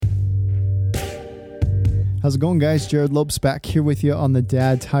How's it going, guys? Jerrad Lopes back here with you on the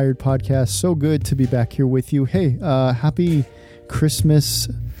Dad Tired podcast. So good to be back here with you. Hey, happy Christmas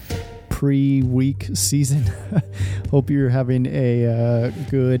pre-week season. Hope you're having a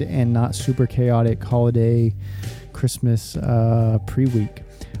good and not super chaotic holiday Christmas pre-week.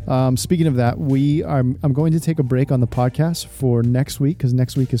 Speaking of that, I'm going to take a break on the podcast for next week because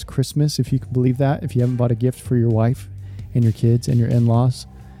next week is Christmas, if you can believe that. If you haven't bought a gift for your wife and your kids and your in-laws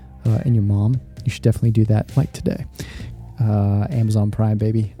and your mom, you should definitely do that like today. Amazon Prime,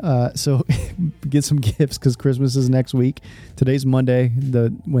 baby. So get some gifts because Christmas is next week. Today's Monday,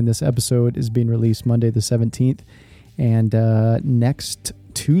 when this episode is being released, Monday the 17th. And next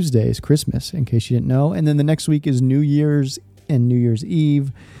Tuesday is Christmas, in case you didn't know. And then the next week is New Year's and New Year's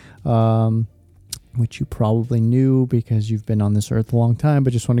Eve, which you probably knew because you've been on this earth a long time,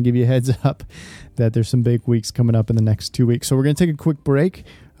 but just want to give you a heads up that there's some big weeks coming up in the next 2 weeks. So we're going to take a quick break.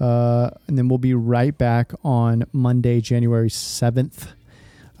 And then we'll be right back on Monday, January 7th.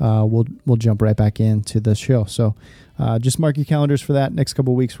 We'll jump right back into the show. So just mark your calendars for that. Next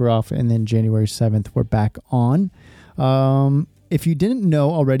couple of weeks we're off, and then January 7th we're back on. If you didn't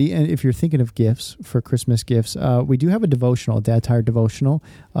know already, and if you're thinking of gifts for Christmas gifts, we do have a devotional, a Dad Tired devotional.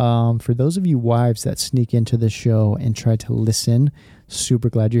 For those of you wives that sneak into the show and try to listen, super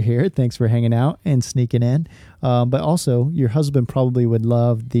glad you're here. Thanks for hanging out and sneaking in. But also, your husband probably would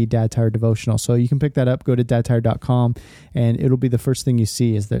love the Dad Tired devotional. So you can pick that up, go to dadtired.com, and it'll be the first thing you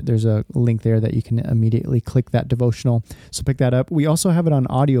see is that there's a link there that you can immediately click that devotional. So pick that up. We also have it on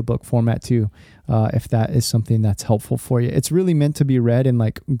audiobook format too, if that is something that's helpful for you. It's really meant to be read in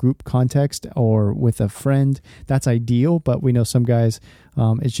like group context or with a friend. That's ideal, but we know some guys,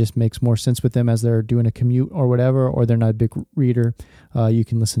 it just makes more sense with them as they're doing a commute or whatever, or they're not a big reader. You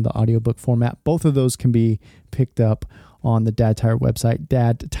can listen to audiobook format. Both of those can be picked up on the Dad Tired website,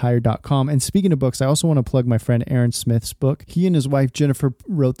 dadtired.com. And speaking of books, I also want to plug my friend Aaron Smith's book. He and his wife Jennifer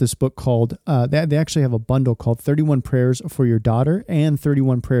wrote this book called, they actually have a bundle called 31 Prayers for Your Daughter and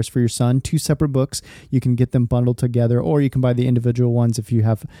 31 Prayers for Your Son. 2 separate books. You can get them bundled together, or you can buy the individual ones if you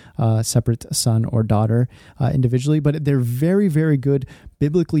have a separate son or daughter individually. But they're very, very good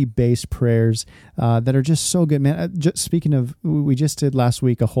biblically based prayers that are just so good, man. Speaking of, we just did last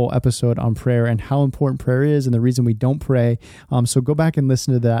week a whole episode on prayer and how important prayer is and the reason we don't pray. So go back and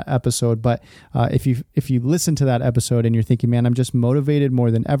listen to that episode. But if you listen to that episode and you're thinking, man, I'm just motivated more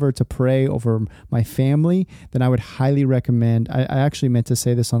than ever to pray over my family, then I would highly recommend, I actually meant to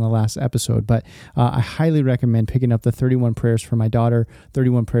say this on the last episode, but I highly recommend picking up the 31 Prayers for My Daughter,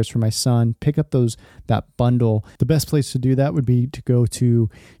 31 Prayers for My Son. Pick up that bundle. The best place to do that would be to go to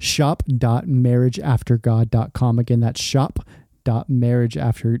shop.marriageaftergod.com. Again, that's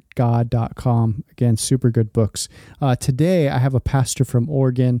shop.marriageaftergod.com. Again, super good books. Today, I have a pastor from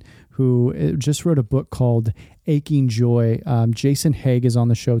Oregon who just wrote a book called Aching Joy. Jason Hague is on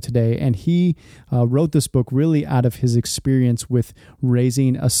the show today, and he wrote this book really out of his experience with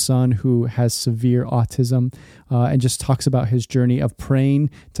raising a son who has severe autism, and just talks about his journey of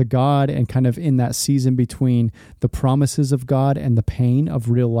praying to God and kind of in that season between the promises of God and the pain of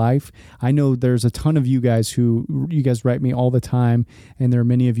real life. I know there's a ton of you guys write me all the time, and there are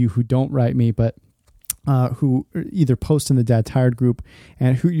many of you who don't write me, but who either post in the Dad Tired group,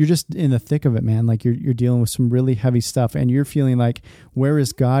 and who you're just in the thick of it, man. Like you're dealing with some really heavy stuff, and you're feeling like, where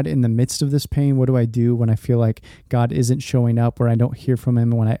is God in the midst of this pain? What do I do when I feel like God isn't showing up, or I don't hear from him,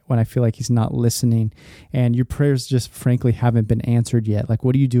 when I feel like he's not listening, and your prayers just frankly haven't been answered yet? Like,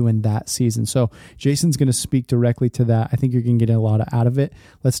 what do you do in that season? So Jason's going to speak directly to that. I think you're going to get a lot out of it.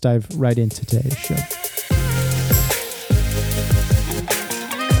 Let's dive right into today's show.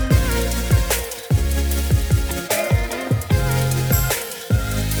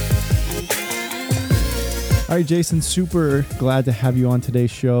 All right, Jason, super glad to have you on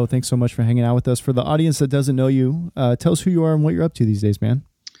today's show. Thanks so much for hanging out with us. For the audience that doesn't know you, tell us who you are and what you're up to these days, man.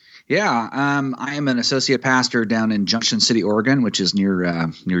 Yeah, I am an associate pastor down in Junction City, Oregon, which is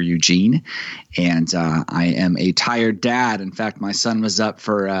near Eugene, and I am a tired dad. In fact, my son was up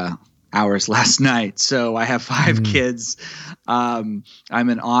for hours last night. So I have 5 kids. I'm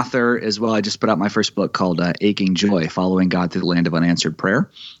an author as well. I just put out my first book called Aching Joy, Following God Through the Land of Unanswered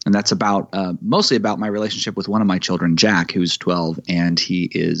Prayer. And that's about mostly about my relationship with one of my children, Jack, who's 12, and he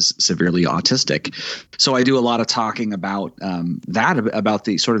is severely autistic. So I do a lot of talking about about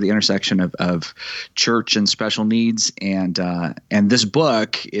the sort of the intersection of church and special needs. And this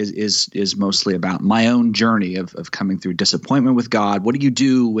book is mostly about my own journey of coming through disappointment with God. What do you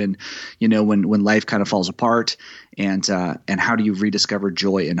do when when life kind of falls apart, and how do you rediscover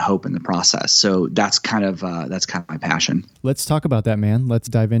joy and hope in the process? So that's kind of my passion. Let's talk about that, man. Let's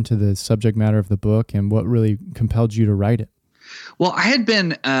dive into the subject matter of the book and what really compelled you to write it. Well, I had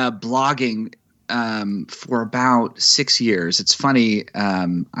been blogging for about 6 years. It's funny.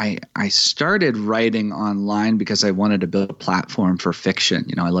 I started writing online because I wanted to build a platform for fiction.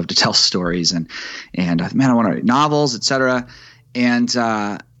 I love to tell stories, and I thought, man, I want to write novels, etc.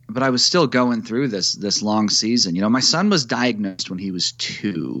 But I was still going through this long season. My son was diagnosed when he was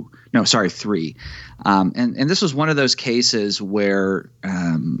 3. And this was one of those cases where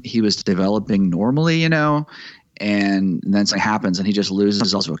he was developing normally, and then something happens and he just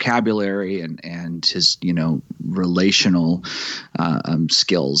loses all his vocabulary and his, relational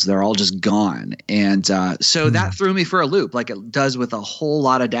skills. They're all just gone. And so that threw me for a loop, like it does with a whole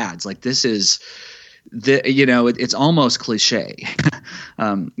lot of dads. Like this is it's almost cliche.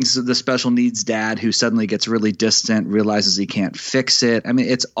 So the special needs dad who suddenly gets really distant, realizes he can't fix it. I mean,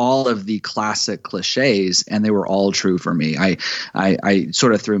 it's all of the classic cliches, and they were all true for me. I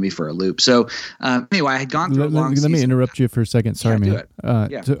sort of threw me for a loop. So anyway, I had gone through a long season. Let me interrupt you for a second. Sorry, man.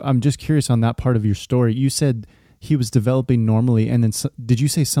 So I'm just curious on that part of your story. You said he was developing normally, and then did you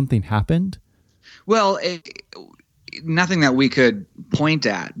say something happened? Well, nothing that we could point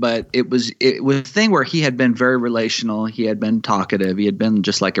at, but it was a thing where he had been very relational. He had been talkative. He had been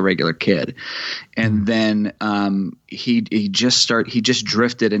just like a regular kid. And then he just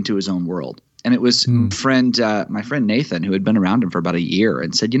drifted into his own world. And it was my friend Nathan, who had been around him for about a year,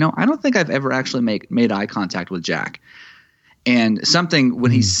 and said, I don't think I've ever actually made eye contact with Jack. And something,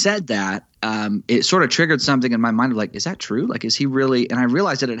 when he said that, it sort of triggered something in my mind of like, is that true? Like, is he really? And I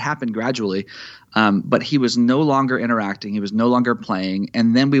realized that it happened gradually, but he was no longer interacting. He was no longer playing.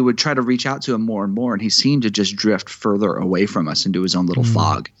 And then we would try to reach out to him more and more, and he seemed to just drift further away from us into his own little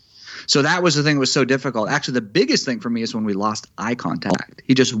fog. So that was the thing that was so difficult. Actually, the biggest thing for me is when we lost eye contact.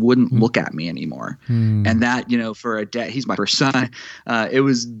 He just wouldn't look at me anymore. And that, for a dad, he's my first son. It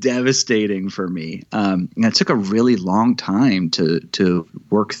was devastating for me. And it took a really long time to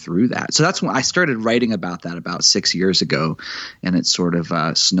work through that. So that's when I started writing about that about 6 years ago. And it sort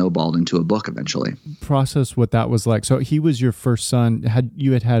of snowballed into a book eventually. Process what that was like. So he was your first son.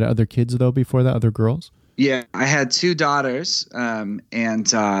 Had other kids though before that, other girls? Yeah, I had 2 daughters, and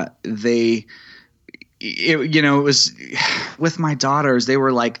it was with my daughters. They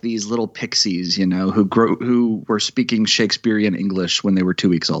were like these little pixies, who were speaking Shakespearean English when they were 2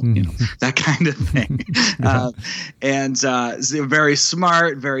 weeks old, that kind of thing. So very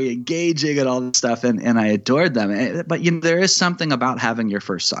smart, very engaging, and all this stuff, and I adored them. But there is something about having your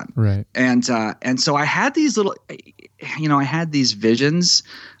first son, right? And so I had these little. I had these visions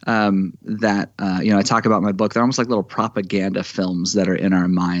that, I talk about in my book. They're almost like little propaganda films that are in our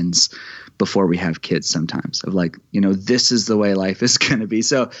minds before we have kids sometimes of like, this is the way life is going to be.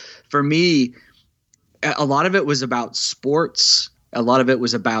 So for me, a lot of it was about sports. A lot of it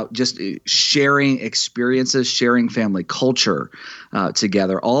was about just sharing experiences, sharing family culture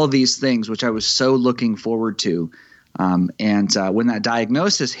together, all of these things, which I was so looking forward to. And when that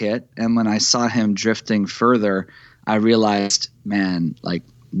diagnosis hit and when I saw him drifting further, I realized, man, like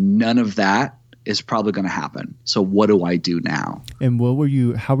none of that is probably going to happen. So what do I do now? And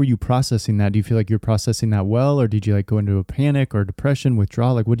how were you processing that? Do you feel like you're processing that well, or did you like go into a panic or depression,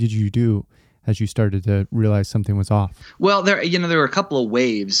 withdrawal? Like what did you do as you started to realize something was off? Well, there were a couple of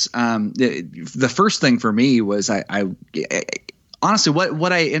waves. The first thing for me was I honestly,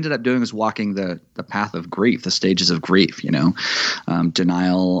 what I ended up doing was walking the path of grief, the stages of grief,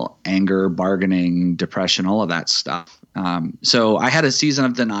 denial, anger, bargaining, depression, all of that stuff. So I had a season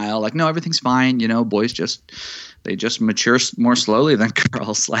of denial, like, no, everything's fine. Boys they just mature more slowly than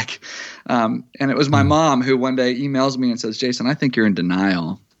girls. And it was my mom who one day emails me and says, Jason, I think you're in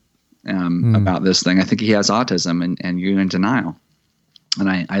denial about this thing. I think he has autism and you're in denial. And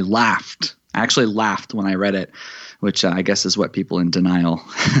I laughed. I actually laughed when I read it, which I guess is what people in denial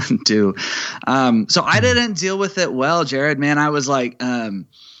do. So I didn't deal with it well, Jerrad, man. I was like,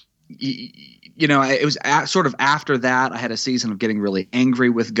 it was sort of after that, I had a season of getting really angry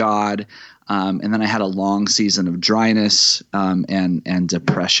with God. And then I had a long season of dryness and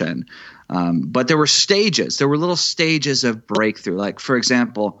depression. But there were stages. There were little stages of breakthrough. Like, for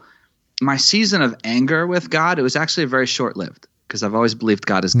example, my season of anger with God, it was actually very short-lived because I've always believed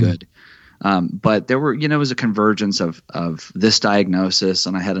God is good. But there were, it was a convergence of this diagnosis,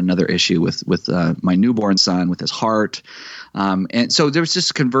 and I had another issue with my newborn son, with his heart. And so there was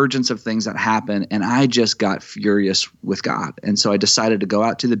just a convergence of things that happened, and I just got furious with God. And so I decided to go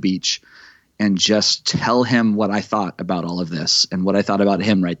out to the beach and just tell him what I thought about all of this and what I thought about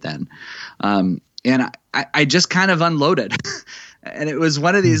him right then. And I just kind of unloaded. And it was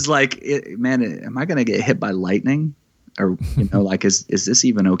one of these like, man, am I going to get hit by lightning? Or, like, is this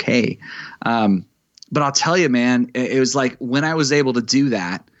even okay? But I'll tell you, man, it was like when I was able to do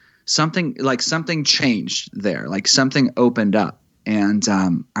that, something changed there, like something opened up. And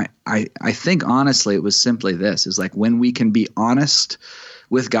I think honestly, it was simply this, is like when we can be honest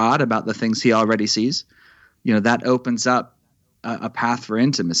with God about the things he already sees, that opens up a path for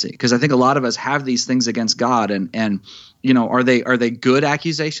intimacy. Because I think a lot of us have these things against God, and are they good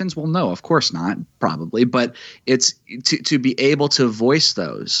accusations? Well, no, of course not, probably. But it's to be able to voice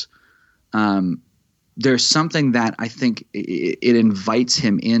those. There's something that I think it invites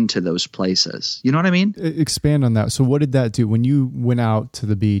him into those places. You know what I mean? Expand on that. So what did that do when you went out to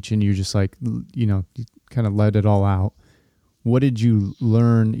the beach and you just like, you kind of let it all out? What did you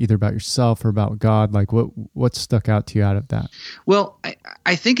learn either about yourself or about God? Like what stuck out to you out of that? Well,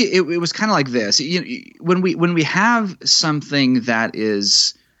 I think it was kind of like this. When we have something that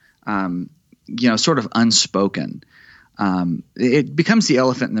is, sort of unspoken, it becomes the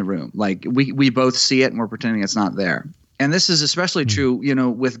elephant in the room. Like we both see it and we're pretending it's not there. And this is especially true,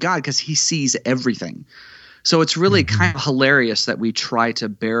 with God, because he sees everything. So it's really kind of hilarious that we try to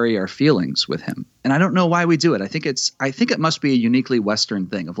bury our feelings with him. And I don't know why we do it. I think it must be a uniquely Western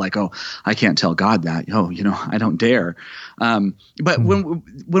thing of like, oh, I can't tell God that. Oh, I don't dare. But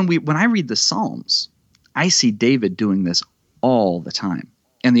when I read the Psalms, I see David doing this all the time.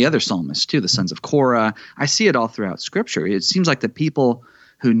 And the other psalmists too, the sons of Korah. I see it all throughout Scripture. It seems like the people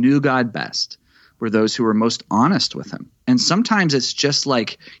who knew God best were those who were most honest with him. And sometimes it's just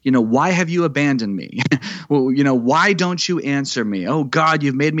like, why have you abandoned me? Well, why don't you answer me? Oh God,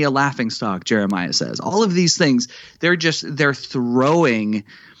 you've made me a laughingstock, Jeremiah says. All of these things, they're throwing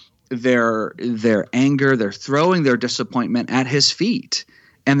their anger, they're throwing their disappointment at his feet.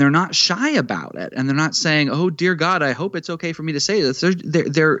 And they're not shy about it. And they're not saying, oh, dear God, I hope it's okay for me to say this.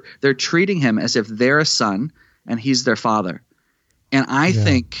 They're treating him as if they're a son and he's their father. And I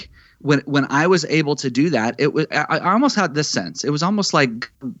think when I was able to do that, I almost had this sense. It was almost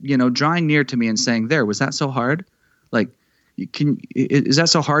like, drawing near to me and saying, was that so hard? Like, is that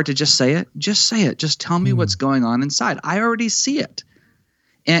so hard to just say it? Just say it. Just tell me what's going on inside. I already see it.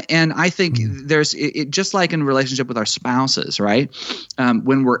 And I think there's just like in relationship with our spouses, right?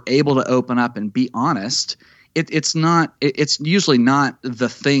 When we're able to open up and be honest, it's usually not the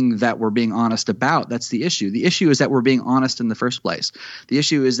thing that we're being honest about. That's the issue. The issue is that we're being honest in the first place. The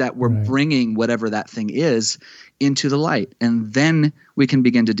issue is that we're bringing whatever that thing is into the light, and then we can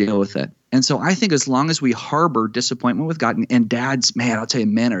begin to deal with it. And so I think as long as we harbor disappointment with God, and dads, man, I'll tell you,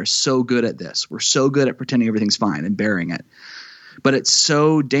 men are so good at this. We're so good at pretending everything's fine and bearing it. But it's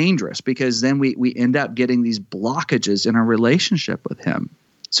so dangerous because then we end up getting these blockages in our relationship with him.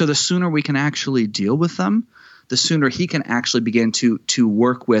 So the sooner we can actually deal with them, the sooner he can actually begin to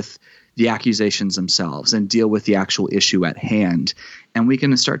work with the accusations themselves and deal with the actual issue at hand. And we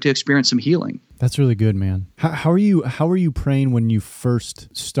can start to experience some healing. That's really good, man. How are you praying when you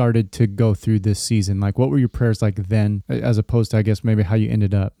first started to go through this season? Like, what were your prayers like then, as opposed to, I guess, maybe how you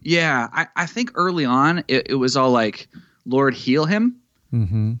ended up? Yeah, I think early on it was all like, Lord, heal him.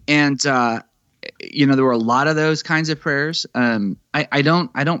 Mm-hmm. And, there were a lot of those kinds of prayers. I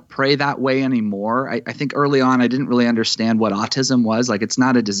don't pray that way anymore. I think early on I didn't really understand what autism was. Like, it's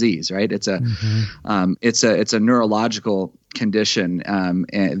not a disease, right? It's a neurological condition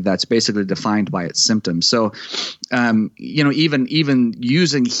that's basically defined by its symptoms. So, even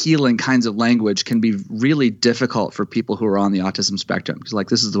using healing kinds of language can be really difficult for people who are on the autism spectrum, because like,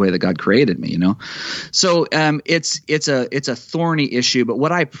 this is the way that God created me, So it's a thorny issue. But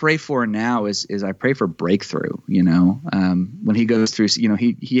what I pray for now is I pray for breakthrough. When he goes through,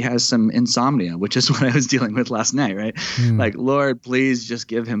 he has some insomnia, which is what I was dealing with last night, right? Like, Lord, please just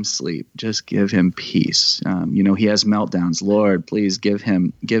give him sleep, just give him peace. He has meltdowns. Lord, please give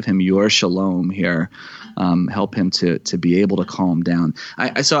him your shalom here. Help him to be able to calm down.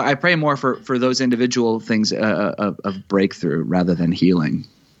 So I pray more for those individual things of breakthrough rather than healing.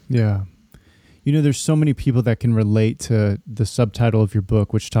 Yeah. There's so many people that can relate to the subtitle of your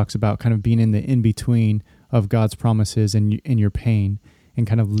book, which talks about kind of being in the in-between of God's promises and your pain, and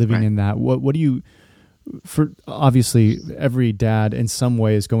kind of living in that. What do you, for obviously every dad in some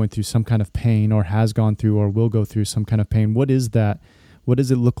way is going through some kind of pain, or has gone through or will go through some kind of pain. What is that? What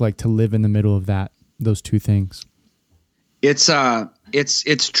does it look like to live in the middle of those two things? It's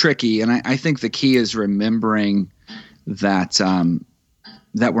tricky. And I think the key is remembering that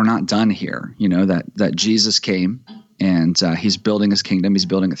we're not done here, that Jesus came and he's building his kingdom. He's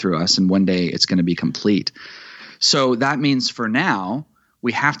building it through us, and one day it's going to be complete. So that means for now,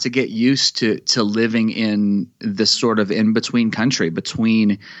 we have to get used to living in this sort of in-between country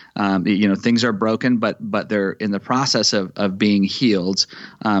between, things are broken, but they're in the process of being healed.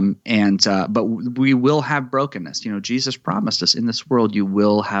 But we will have brokenness. Jesus promised us in this world, you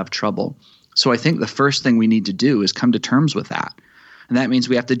will have trouble. So I think the first thing we need to do is come to terms with that. And that means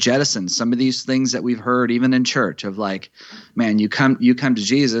we have to jettison some of these things that we've heard even in church of like, man, you come to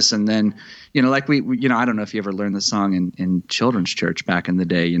Jesus, and then, like we I don't know if you ever learned the song in children's church back in the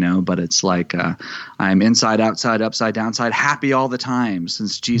day, but it's like, I'm inside, outside, upside, downside, happy all the time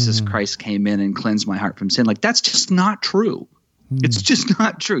since Jesus Christ came in and cleansed my heart from sin. Like, that's just not true. It's just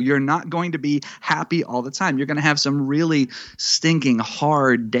not true. You're not going to be happy all the time. You're going to have some really stinking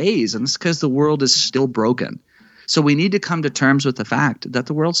hard days, and it's because the world is still broken. So we need to come to terms with the fact that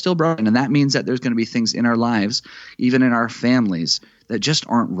the world's still broken, and that means that there's going to be things in our lives, even in our families, that just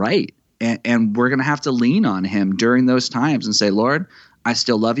aren't right. And we're going to have to lean on him during those times and say, Lord, I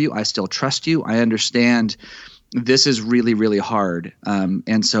still love you. I still trust you. I understand this is really, really hard.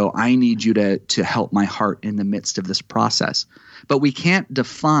 And so I need you to help my heart in the midst of this process. But we can't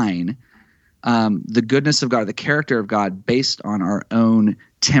define the goodness of God, the character of God, based on our own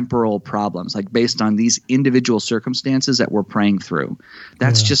temporal problems, like based on these individual circumstances that we're praying through.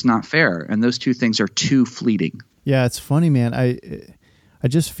 That's just not fair. And those two things are too fleeting. Yeah, it's funny, man. I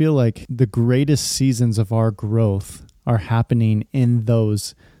just feel like the greatest seasons of our growth are happening in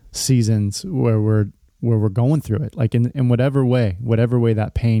those seasons where we're going through it, like in whatever way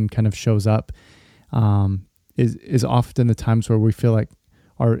that pain kind of shows up, is often the times where we feel like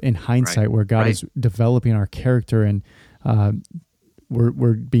are in hindsight, where God is developing our character, and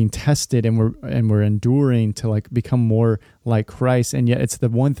we're being tested, and we're enduring to like become more like Christ. And yet it's the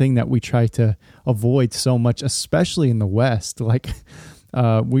one thing that we try to avoid so much, especially in the West. Like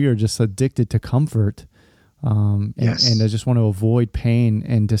we are just addicted to comfort. And I just want to avoid pain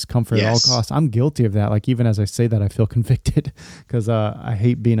and discomfort at all costs. I'm guilty of that. Like, even as I say that, I feel convicted because I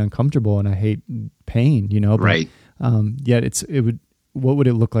hate being uncomfortable and I hate pain, But, yet what would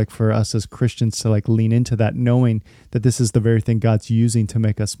it look like for us as Christians to like lean into that, knowing that this is the very thing God's using to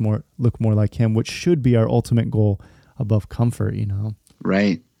make us look more like him, which should be our ultimate goal above comfort,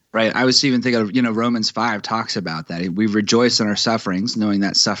 Right. Right. I was even thinking of, Romans 5 talks about that. We rejoice in our sufferings, knowing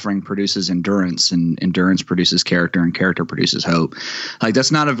that suffering produces endurance, and endurance produces character, and character produces hope. Like,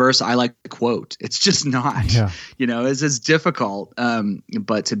 that's not a verse I like to quote. It's just not, it's difficult.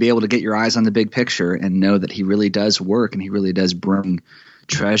 But to be able to get your eyes on the big picture and know that he really does work, and he really does bring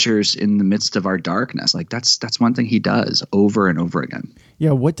treasures in the midst of our darkness. Like, that's one thing he does over and over again.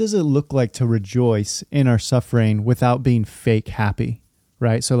 Yeah. What does it look like to rejoice in our suffering without being fake happy?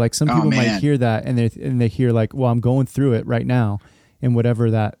 Right. So like some people might hear that and they hear like, well, I'm going through it right now, and whatever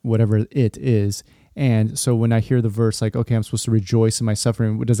it is. And so when I hear the verse like, okay, I'm supposed to rejoice in my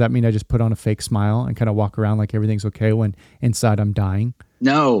suffering, does that mean I just put on a fake smile and kind of walk around like everything's okay when inside I'm dying?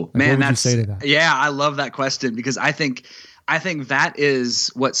 No, like, man, what would you say to that? Yeah, I love that question, because I think that is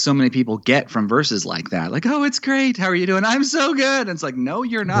what so many people get from verses like that. Like, oh, it's great. How are you doing? I'm so good. And it's like, no,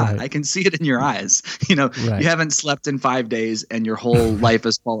 you're not. Right. I can see it in your eyes. You haven't slept in 5 days and your whole life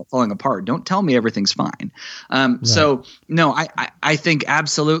is falling apart. Don't tell me everything's fine. So no, I think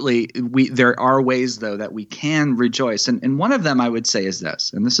absolutely there are ways though that we can rejoice. And one of them I would say is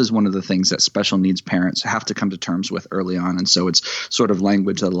this, and this is one of the things that special needs parents have to come to terms with early on. And so it's sort of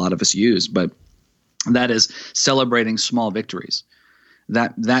language that a lot of us use, but that is celebrating small victories.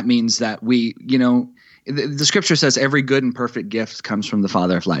 That means that we, the scripture says every good and perfect gift comes from the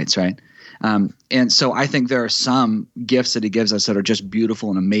Father of lights, right? And so I think there are some gifts that he gives us that are just beautiful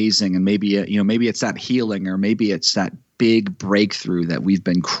and amazing. And maybe it's that healing, or maybe it's that big breakthrough that we've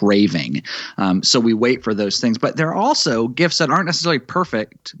been craving. So we wait for those things. But there are also gifts that aren't necessarily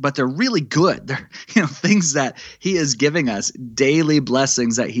perfect, but they're really good. They're things that he is giving us, daily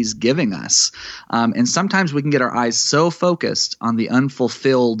blessings that he's giving us. And sometimes we can get our eyes so focused on the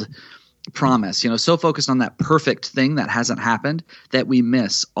unfulfilled promise, so focused on that perfect thing that hasn't happened, that we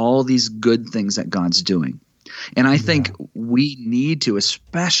miss all these good things that God's doing. And I think we need to,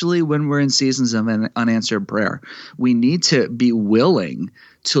 especially when we're in seasons of unanswered prayer, we need to be willing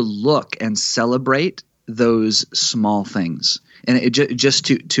to look and celebrate those small things. And it just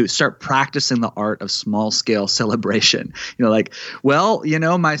to start practicing the art of small scale celebration, like, well,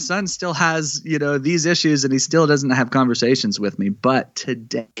 my son still has, these issues and he still doesn't have conversations with me. But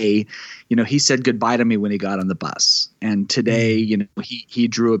today, he said goodbye to me when he got on the bus. And today, he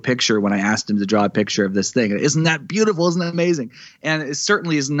drew a picture when I asked him to draw a picture of this thing. Isn't that beautiful? Isn't that amazing? And it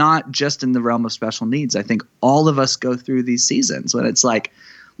certainly is not just in the realm of special needs. I think all of us go through these seasons when it's like,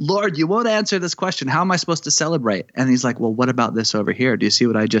 Lord, you won't answer this question. How am I supposed to celebrate? And he's like, well, what about this over here? Do you see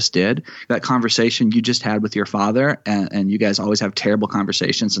what I just did? That conversation you just had with your father, and you guys always have terrible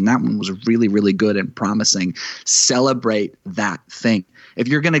conversations. And that one was really, really good and promising. Celebrate that thing. If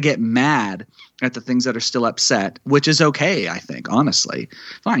you're going to get mad at the things that are still upset, which is okay, I think, honestly,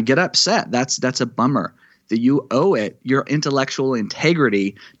 fine, get upset. That's a bummer. That you owe it. Your intellectual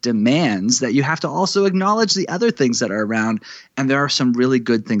integrity demands that you have to also acknowledge the other things that are around. And there are some really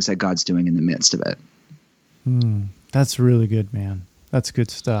good things that God's doing in the midst of it. That's really good, man. That's good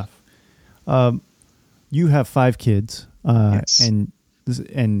stuff. You have 5 kids, Yes. and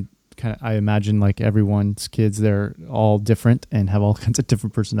kind of, I imagine like everyone's kids, they're all different and have all kinds of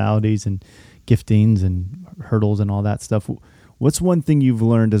different personalities and giftings and hurdles and all that stuff. What's one thing you've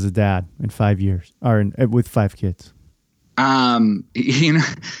learned as a dad in 5 years, or with 5 kids? I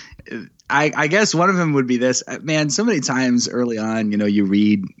guess one of them would be this, man. So many times early on, you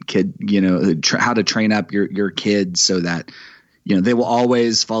read how to train up your kids so that, they will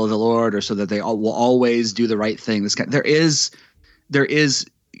always follow the Lord, or so that they will always do the right thing. There is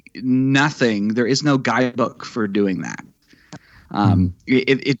no guidebook for doing that.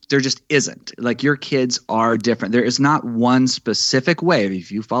 There just isn't. Like, your kids are different. There is not one specific way. If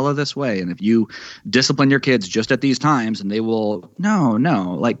you follow this way, and if you discipline your kids just at these times, and they will,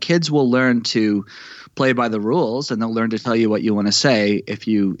 no. Like, kids will learn to play by the rules, and they'll learn to tell you what you want to say if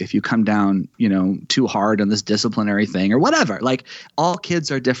you come down, too hard on this disciplinary thing or whatever. Like, all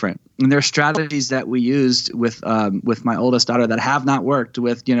kids are different. And there are strategies that we used with my oldest daughter that have not worked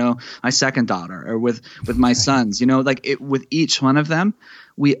with, my second daughter, or with my sons, with each one of them,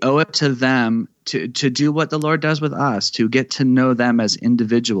 we owe it to them to do what the Lord does with us, to get to know them as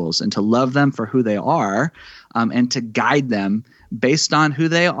individuals and to love them for who they are, and to guide them based on who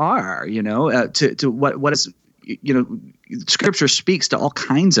they are, to what is, Scripture speaks to all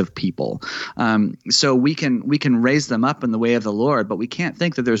kinds of people. So we can raise them up in the way of the Lord, but we can't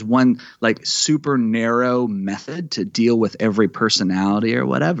think that there's one like super narrow method to deal with every personality or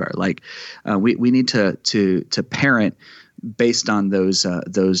whatever. Like, we need to parent based on those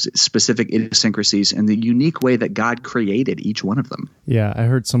specific idiosyncrasies and the unique way that God created each one of them. Yeah, I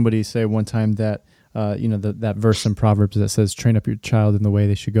heard somebody say one time that that verse in Proverbs that says, "Train up your child in the way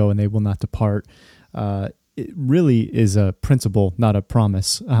they should go, and they will not depart." It really is a principle, not a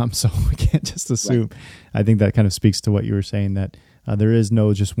promise. So we can't just assume. Right. I think that kind of speaks to what you were saying, that there is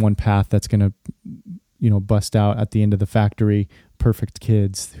no just one path that's going to, bust out at the end of the factory, perfect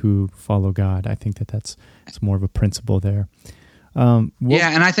kids who follow God. I think it's more of a principle there. And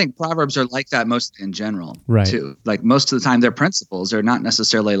I think Proverbs are like that mostly in general, right, too. Like, most of the time, they're principles. They're not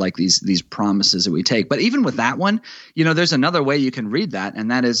necessarily like these promises that we take. But even with that one, there's another way you can read that,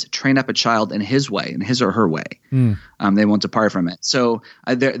 and that is train up a child in his way, in his or her way. They won't depart from it. So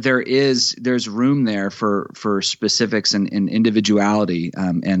there's room there for specifics and individuality,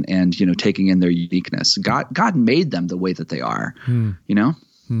 and taking in their uniqueness. God made them the way that they are.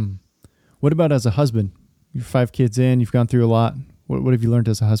 What about as a husband? You're 5 kids in, you've gone through a lot. What have you learned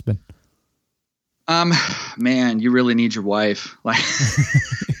as a husband? Man, you really need your wife. Like,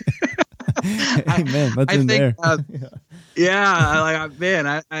 Amen. That's in there.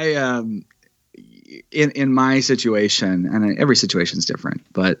 In my situation, and every situation is different,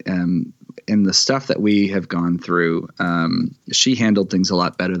 but in the stuff that we have gone through, she handled things a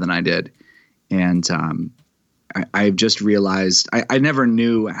lot better than I did. And I've just realized I never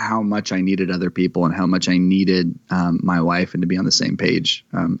knew how much I needed other people and how much I needed my wife and to be on the same page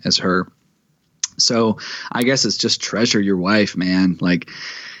as her. So I guess it's just treasure your wife, man. Like,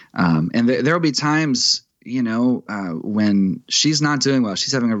 and there'll be times, when she's not doing well,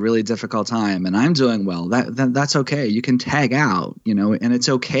 she's having a really difficult time, and I'm doing well. That's okay. You can tag out, and it's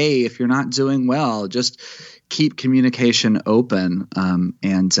okay if you're not doing well. Just keep communication open,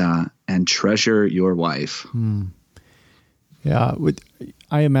 and treasure your wife. Yeah.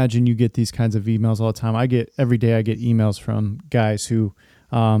 I imagine you get these kinds of emails all the time. Every day I get emails from guys who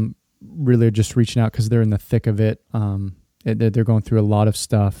really are just reaching out because they're in the thick of it. They're going through a lot of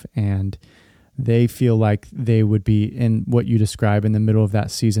stuff, and they feel like they would be in what you describe in the middle of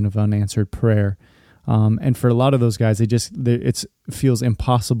that season of unanswered prayer. And for a lot of those guys, it feels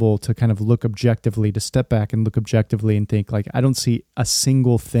impossible to kind of look objectively, to step back and look objectively and think like, I don't see a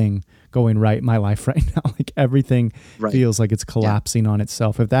single thing going right in my life right now. Like everything feels like it's collapsing on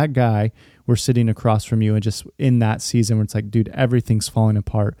itself. If that guy were sitting across from you and just in that season where it's like, dude, everything's falling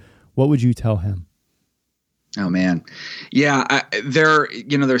apart, what would you tell him? Oh man. Yeah.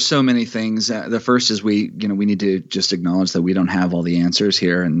 There's so many things. The first is we need to just acknowledge that we don't have all the answers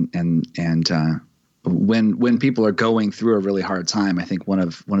here. And when people are going through a really hard time, I think one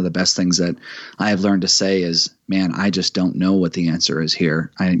of the best things that I have learned to say is, man, I just don't know what the answer is here.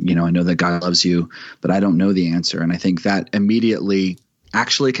 I know that God loves you, but I don't know the answer. And I think that immediately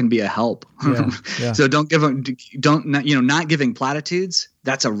actually can be a help. Yeah. So not giving platitudes.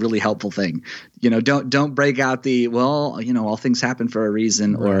 That's a really helpful thing. Don't break out the, all things happen for a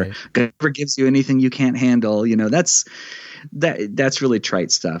reason, or God never gives you anything you can't handle. That's really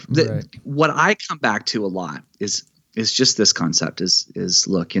trite stuff. What I come back to a lot is just this concept is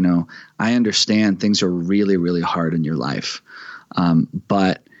look, I understand things are really, really hard in your life.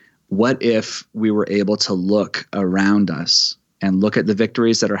 But what if we were able to look around us and look at the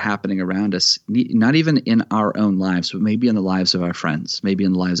victories that are happening around us, not even in our own lives, but maybe in the lives of our friends, maybe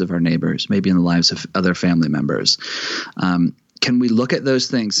in the lives of our neighbors, maybe in the lives of other family members. Can we look at those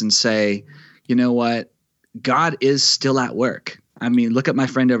things and say, you know what? God is still at work. I mean, look at my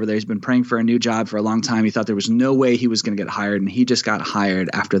friend over there. He's been praying for a new job for a long time. He thought there was no way he was going to get hired, and he just got hired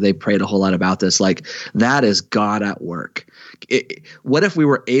after they prayed a whole lot about this. Like, that is God at work. What if we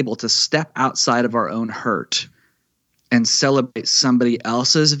were able to step outside of our own hurt and celebrate somebody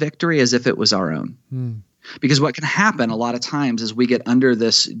else's victory as if it was our own? Because what can happen a lot of times is we get under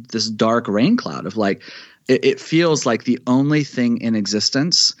this dark rain cloud of like, it feels like the only thing in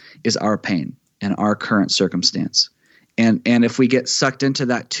existence is our pain and our current circumstance. And if we get sucked into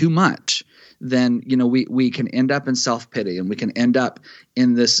that too much, then, we can end up in self-pity, and we can end up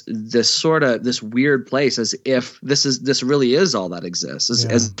in this weird place as if this really is all that exists.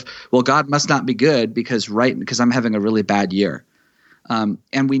 As well, God must not be good because I'm having a really bad year.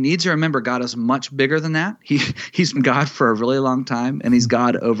 And we need to remember God is much bigger than that. He's been God for a really long time, and he's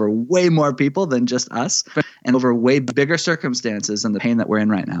God over way more people than just us, and over way bigger circumstances than the pain that we're in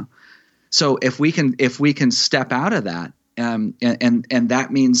right now. So if we can step out of that, and that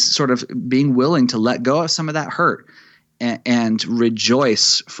means sort of being willing to let go of some of that hurt and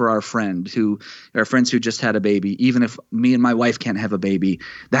rejoice for our friends who just had a baby. Even if me and my wife can't have a baby,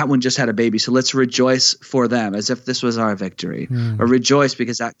 that one just had a baby. So let's rejoice for them as if this was our victory, or rejoice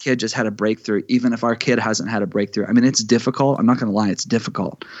because that kid just had a breakthrough, even if our kid hasn't had a breakthrough. I mean, it's difficult. I'm not going to lie. It's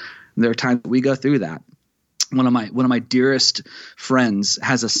difficult. There are times we go through that. One of my dearest friends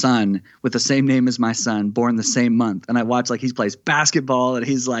has a son with the same name as my son, born the same month. And I watch, like, he plays basketball, and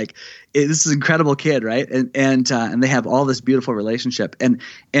he's like, this is an incredible kid, right? And they have all this beautiful relationship. And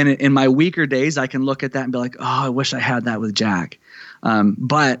in my weaker days, I can look at that and be like, oh, I wish I had that with Jack.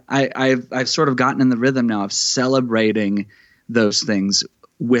 But I've sort of gotten in the rhythm now of celebrating those things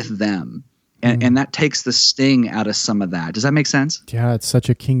with them. And that takes the sting out of some of that. Does that make sense? Yeah, it's such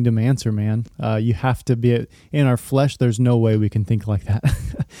a kingdom answer, man. You have to be in our flesh. There's no way we can think like that.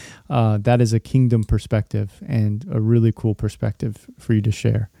 That is a kingdom perspective, and a really cool perspective for you to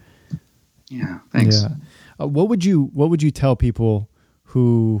share. Yeah, thanks. Yeah. What would you tell people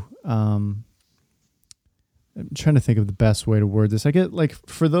who? I'm trying to think of the best way to word this. I get, like,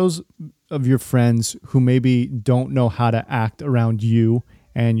 for those of your friends who maybe don't know how to act around you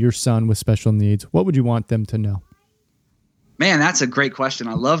and your son with special needs, what would you want them to know? Man, that's a great question.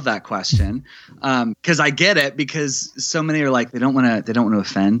 I love that question. Cause I get it, because so many are like, they don't want to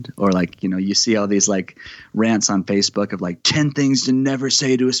offend, or like, you see all these like rants on Facebook of like 10 things to never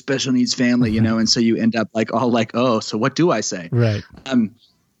say to a special needs family, and so you end up like all like, oh, so what do I say? Right.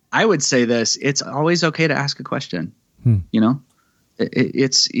 I would say this: it's always okay to ask a question. We're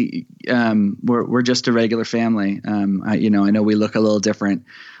just a regular family. I know we look a little different.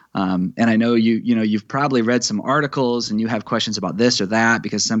 And I know you've probably read some articles and you have questions about this or that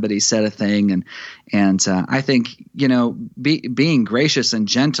because somebody said a thing. And I think, being gracious and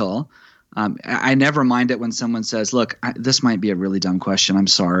gentle, I never mind it when someone says, look, this might be a really dumb question. I'm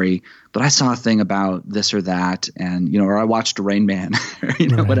sorry, but I saw a thing about this or that. And, or I watched Rain Man or,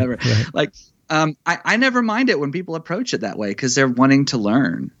 right, whatever. Right. Like, I never mind it when people approach it that way, because they're wanting to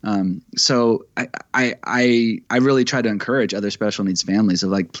learn. So I really try to encourage other special needs families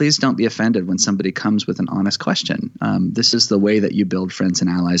of like, please don't be offended when somebody comes with an honest question. This is the way that you build friends and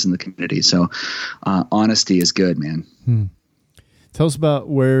allies in the community. So honesty is good, man. Tell us about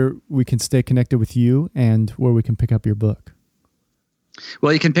where we can stay connected with you and where we can pick up your book.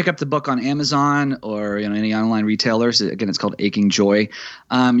 Well, you can pick up the book on Amazon or any online retailers. Again, it's called Aching Joy.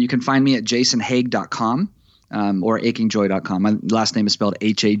 You can find me at jasonhague.com or achingjoy.com. My last name is spelled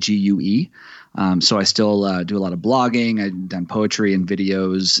Hague. So I still do a lot of blogging. I've done poetry and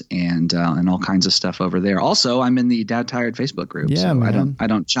videos and all kinds of stuff over there. Also, I'm in the Dad Tired Facebook group. Yeah, so man. I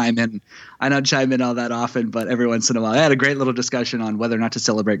don't chime in all that often, but every once in a while. I had a great little discussion on whether or not to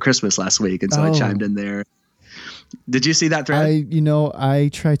celebrate Christmas last week, and so I chimed in there. Did you see that thread? I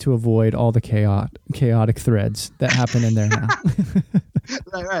try to avoid all the chaotic threads that happen in there now.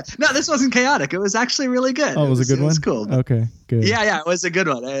 Right. No, this wasn't chaotic. It was actually really good. Oh, it was a good one? It was cool. Okay, good. Yeah, it was a good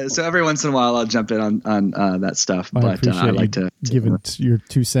one. So every once in a while I'll jump in on that stuff. I But appreciate I like to giving your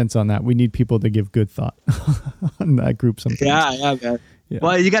 2 cents on that. We need people to give good thought on that group sometimes. Yeah, man. Yeah.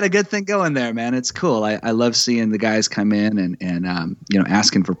 Well, you got a good thing going there, man. It's cool. I love seeing the guys come in and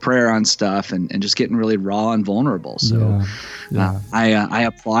asking for prayer on stuff and just getting really raw and vulnerable. So I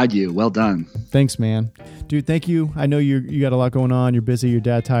applaud you. Well done. Thanks, man. Dude, thank you. I know you got a lot going on. You're busy. You're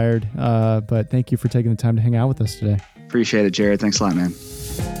dad tired. But thank you for taking the time to hang out with us today. Appreciate it, Jerrad. Thanks a lot, man.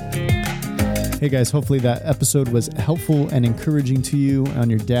 Hey, guys. Hopefully that episode was helpful and encouraging to you on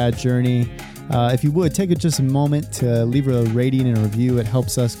your dad journey. If you would, take just a moment to leave a rating and a review. It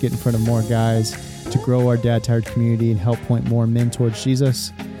helps us get in front of more guys to grow our Dad Tired community and help point more men towards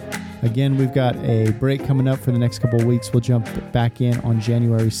Jesus. Again, we've got a break coming up for the next couple of weeks. We'll jump back in on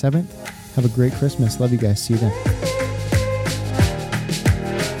January 7th. Have a great Christmas. Love you guys. See you then.